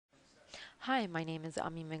Hi, my name is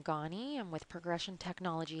Ami Megani. I'm with Progression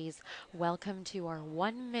Technologies. Welcome to our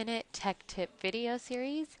 1 minute tech tip video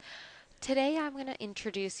series. Today I'm going to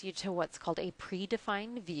introduce you to what's called a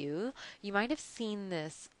predefined view. You might have seen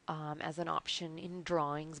this as an option in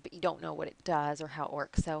drawings, but you don't know what it does or how it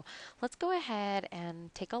works. So let's go ahead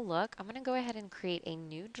and take a look. I'm going to go ahead and create a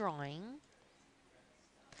new drawing.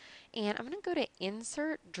 And I'm going to go to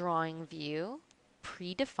Insert Drawing View,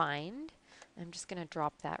 Predefined. I'm just going to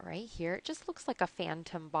drop that right here. It just looks like a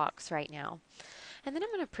phantom box right now. And then I'm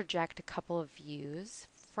going to project a couple of views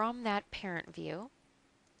from that parent view,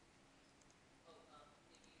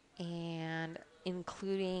 and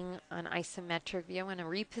including an isometric view. I'm going to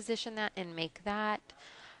reposition that and make that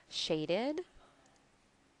shaded.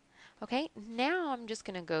 Okay, now I'm just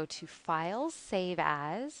going to go to File, Save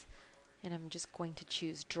As, and I'm just going to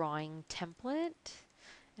choose Drawing Template.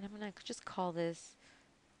 And I'm going to just call this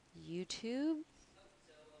YouTube,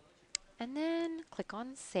 and then click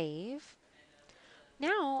on Save.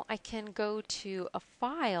 Now I can go to a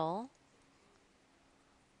file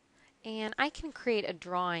and I can create a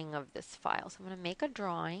drawing of this file. So I'm going to make a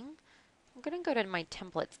drawing. I'm going to go to my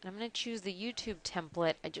templates and I'm going to choose the YouTube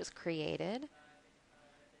template I just created.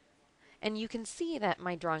 And you can see that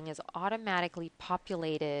my drawing is automatically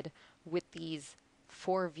populated with these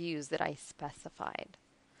 4 views that I specified.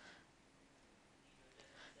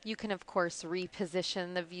 You can, of course,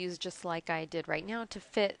 reposition the views just like I did right now to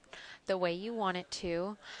fit the way you want it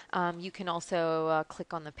to. You can also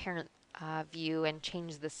click on the parent view and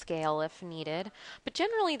change the scale if needed. But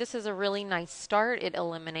generally, this is a really nice start. It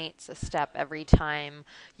eliminates a step every time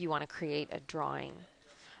you want to create a drawing.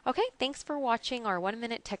 Okay, thanks for watching our 1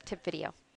 minute tech tip video.